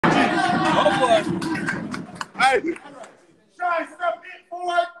Shy, step in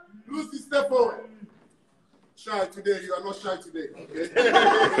forward. Lucy, step forward. Shy today, you are not shy today. Okay?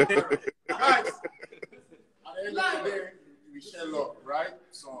 Guys, at the end of the day, we share love, right?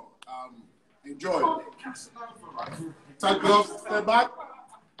 So, enjoy. Take gloves, step back.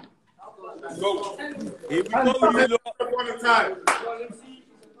 Go. Here we go, you lot. One at a time.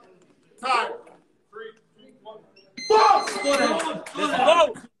 Time. 3, 2, 1. Let's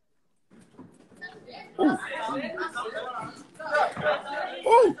go.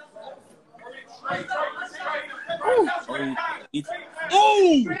 Ooh.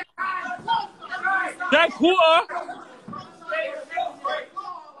 Ooh! That quarter!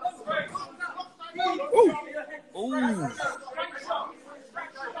 Ooh!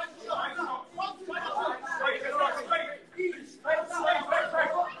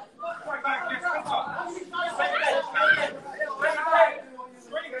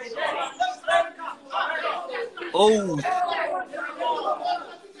 Oh!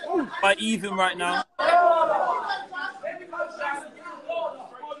 Quite even right now.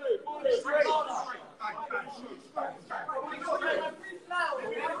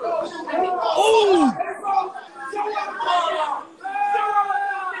 Oh!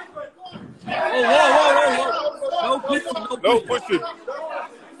 Whoa. No pushing, No pushing.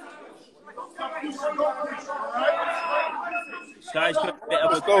 Shy's got a bit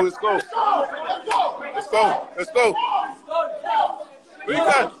of Let's go. We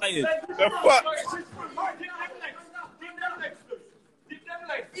can. The fuck.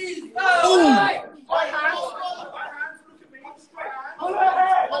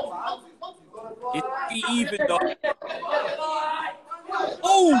 It's pretty even though.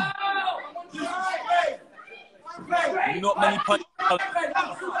 Oh! Not many punches.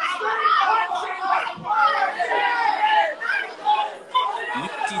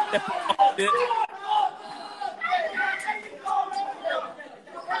 Lucy stepping up it.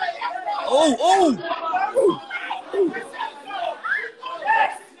 Oh!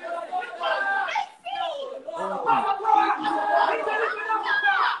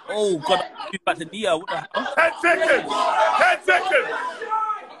 Oh, God, I'm back to Nia. What the hell? 10 seconds. 10 seconds.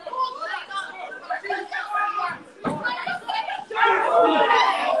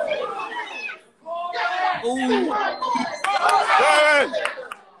 Oh.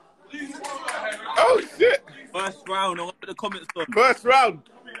 Oh, shit. First round. I want the comments on. First round.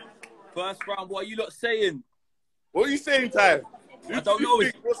 What are you lot saying? What are you saying, Ty? I don't know.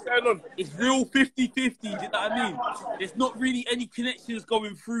 What's going on? It's real 50-50. Do you know what I mean? There's not really any connections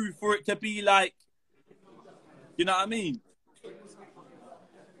going through for it to be like, you know what I mean?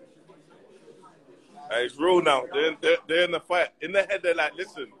 It's real now. They're in the fight. In their head, they're like,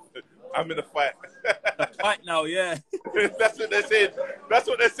 listen, I'm in the fight. The fight now, yeah. That's what they're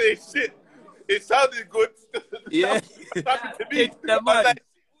saying. Shit. It sounded good. Yeah. It sounded to me. I'm like,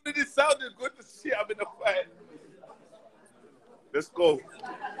 it sounded good. Shit, I'm in the fight. Let's go.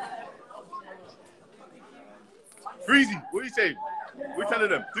 Freezy, what are you saying? We're telling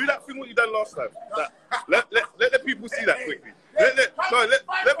them, do that thing what you done last time. Let the people see that quickly. Let me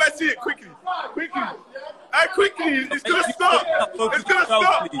see it quickly. Quickly. It's gonna stop. It's gonna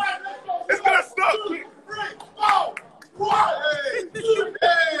stop.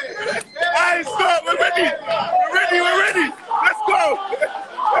 Hey, stop. We're ready. Let's go.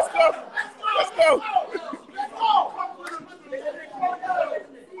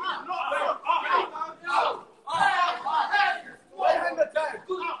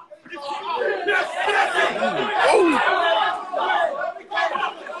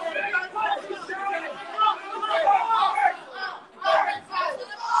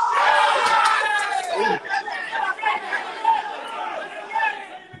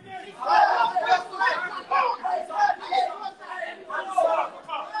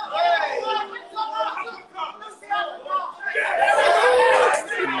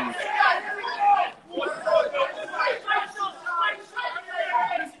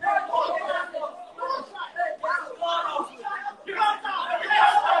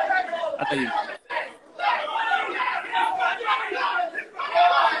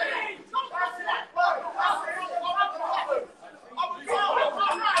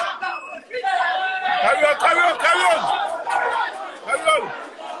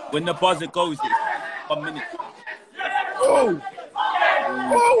 When the buzzer goes, it's 1 minute. Oh!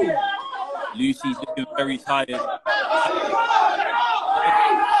 Lucy's looking very tired.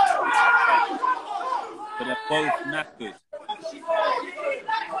 But they're both knackered.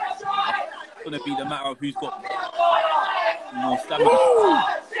 It's going to be the matter of who's got more stamina.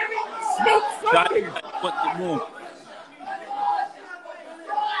 That wants it more.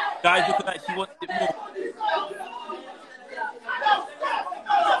 Guys looking like she wants it more.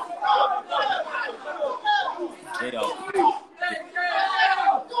 There you go.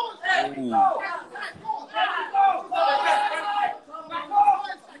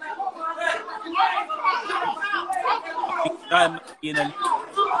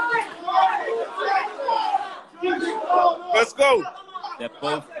 Let's go. They're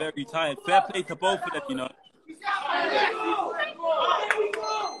both very tired. Fair play to both of them, you know.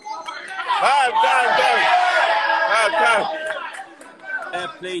 Time. Fair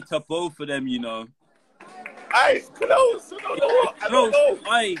play to both of them, you know. Aye, it's close. I don't know.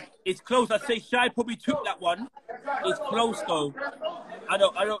 Aye, it's close. I'd say Shy probably took that one. It's close though. I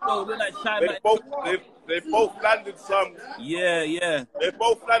don't know. Look like Shy They both landed some. Yeah. They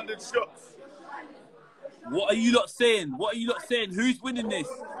both landed shots. What are you lot saying? Who's winning this?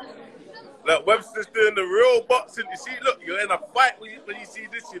 Look, Webster's doing the real boxing. You see, look, you're in a fight when you see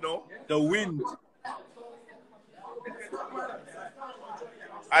this, you know. The wind.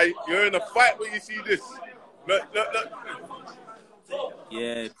 You're in a fight when you see this. Look.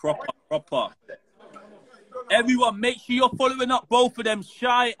 Yeah, proper. Everyone, make sure you're following up both of them,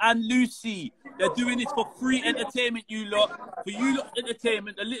 Shy and Lucy. They're doing this for free entertainment, you lot. For you lot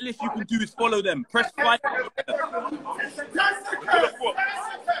entertainment, the littlest you can do is follow them. Press 5. Look at the foot.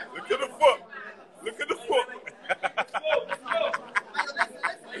 Look at the foot.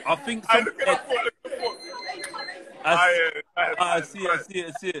 I think. Look at the foot. I see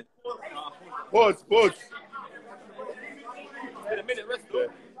it. Pause.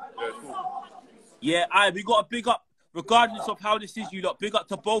 Yeah, we got to big up, regardless of how this is, you lot. Big up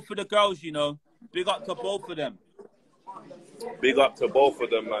to both of the girls, you know. Big up to both of them. Big up to both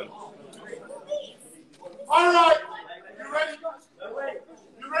of them, man. All right. You ready?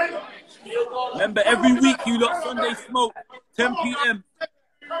 You ready? Remember, every week, you lot, Sunday Smoke, 10 p.m.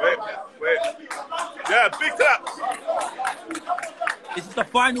 Wait. Yeah, big clap. This is the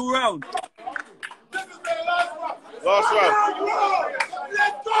final round. This is the last one. Last round.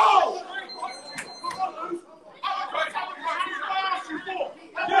 Let's go.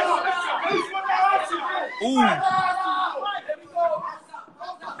 Ooh.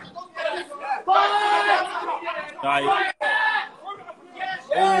 Right.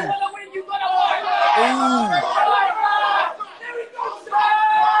 Ooh.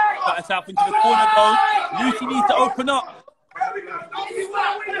 Got herself into the corner, though. Lucy needs to open up.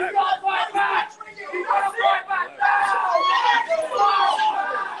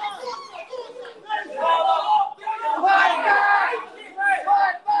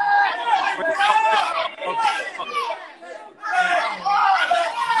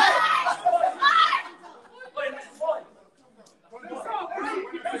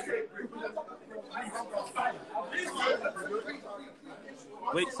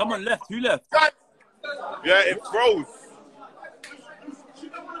 Wait, someone left. Who left? Yeah, it froze.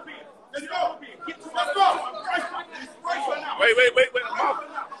 Wait. Mom.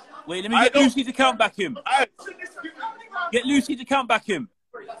 Wait, let me get Lucy to count back him. Get Lucy to count back him.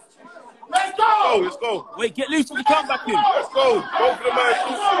 Let's go. Let's go. Wait, get Lucy to count back him. Let's go. Both of them are.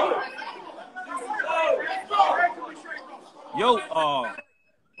 Yo,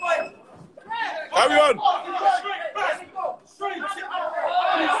 Carry on. Oh.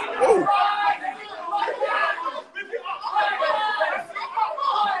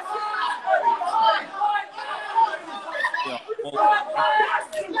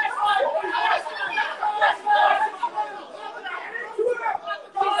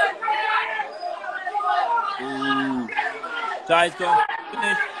 Ooh. Guys, go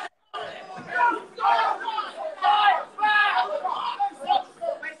finish.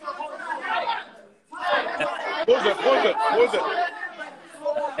 Pause it.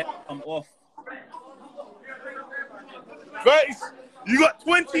 I'm off. 30. You got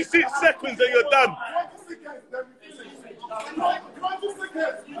 26 seconds and you're done. 20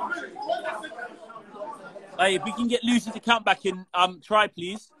 seconds. Hey, if we can get Lucy to count back in, try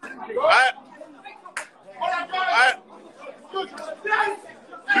please. Alright.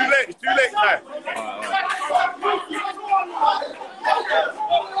 It's too late now.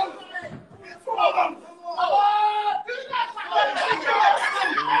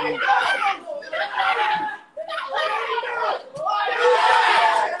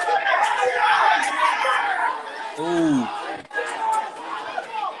 Ooh.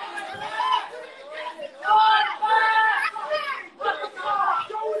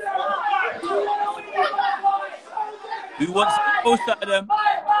 Who wants to post out of them?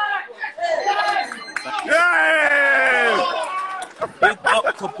 Yeah! Big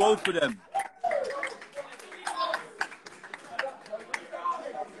up to both of them.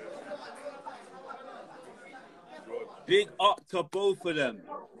 Big up to both of them.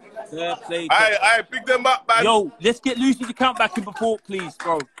 Fair play. I pick them up, man. Yo, let's get Lucy's account back in before, please,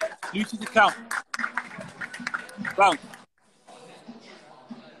 bro. Lucy's account. Bounce.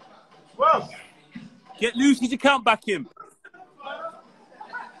 Well, Get Lucy's account back in.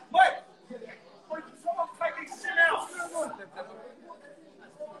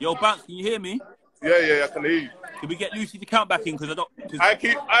 Yo, Bounce, can you hear me? yeah, I can hear you. Can we get Lucy's account back in? Because I don't.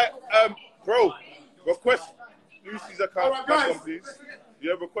 Bro, request Lucy's account Alright, back guys. on, please. You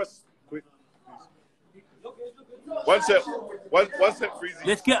have request, quick, please. One sec, Freezy.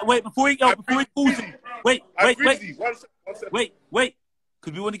 Let's get. Wait, before he calls him. Wait. Freezy, one sec. Wait.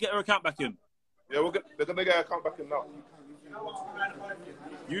 Because we want to get her account back in. Yeah, they're gonna get her account back in now.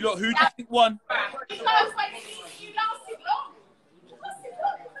 You lot, who do you think won?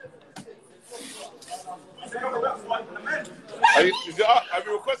 Is it up? Have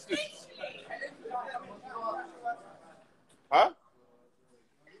you requested? Huh?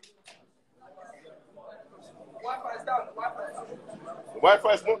 The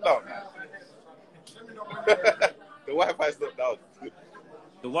Wi-Fi is not down. The Wi-Fi is not down.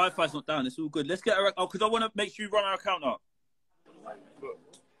 The Wi-Fi's not down. It's all good. Let's get her. Oh, because I want to make sure you run our account up.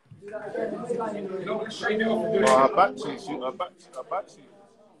 Her battery.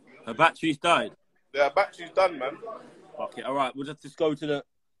 Her battery's died. Yeah, her battery's done, man. Okay, all right. We'll just go to the.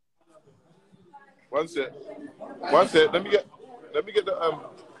 One sec. Let me get the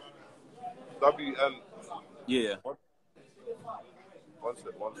W and. Yeah. One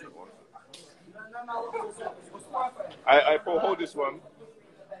sec. I hold this one.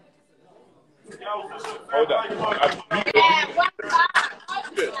 Hold that.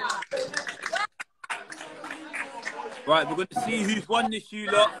 Right, we're going to see who's won this, you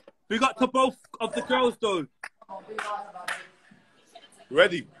lot. Big up to both of the girls, though.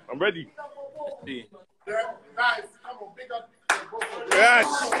 Ready? I'm ready. Let's see. Guys, come on, big up. Yes.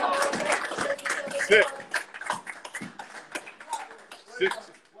 Sit.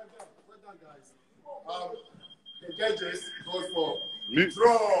 Well done, guys. The judges goes for Mute.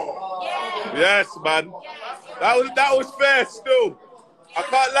 draw. Yes, man. That was fair. Still, I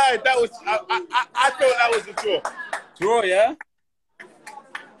can't lie. That was I thought that was a draw. Draw, yeah?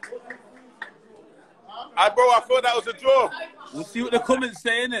 I thought that was a draw. We'll see what the comments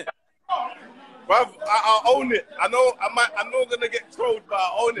say, innit? Bruv, I'll own it. I'm not gonna get trolled, but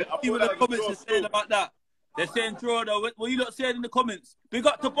I own it. I See thought what the that was a comments draw are saying still. about that. They're saying draw, though. What you lot saying in the comments? Big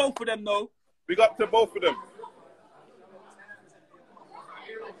up to both of them, though. Big up to both of them.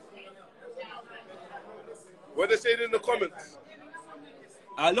 What they saying in the comments?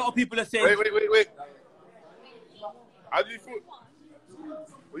 A lot of people are saying... Wait. How do you feel?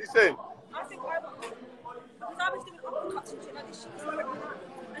 What are you saying? I think I won. Because I was doing uppercuts and shit like this. She was like,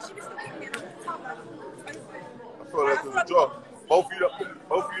 and she was looking at me and I was telling her, I thought that was a draw. Both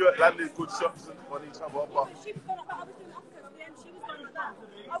of you landed good shots on each other. But she was going like that. I was doing uppercuts at the end. She was going like that.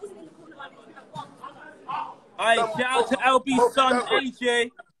 I wasn't in the corner like this. Like, what? Alright, shout out to LB's son,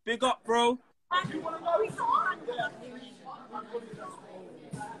 AJ. Big up, bro.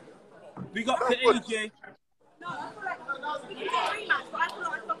 Big up to AJ. No, I feel like we can do a rematch, but I feel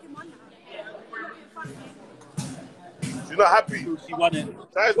like I fucking won that. you're not happy. Lucy won it. Ty's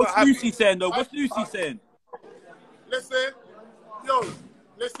not What's happy. Lucy saying, though? What's Lucy saying? Listen,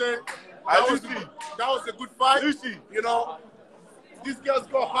 that was a good fight. Lucy. You know, these girls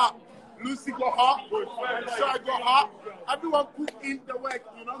got hot. Lucy got hot. Shy got hot. Everyone put in the work,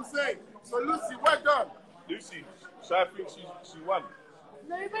 you know what I'm saying? So Lucy, well done. Lucy, Shy thinks she won.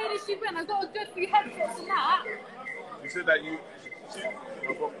 No way did she win. I got a good few headshots in that. She said that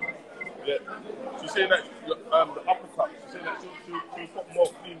She said that the uppercut. She said that she put more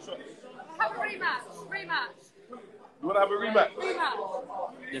clean shots. Have a rematch. You want to have a rematch? Rematch.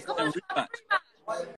 Let's get a rematch.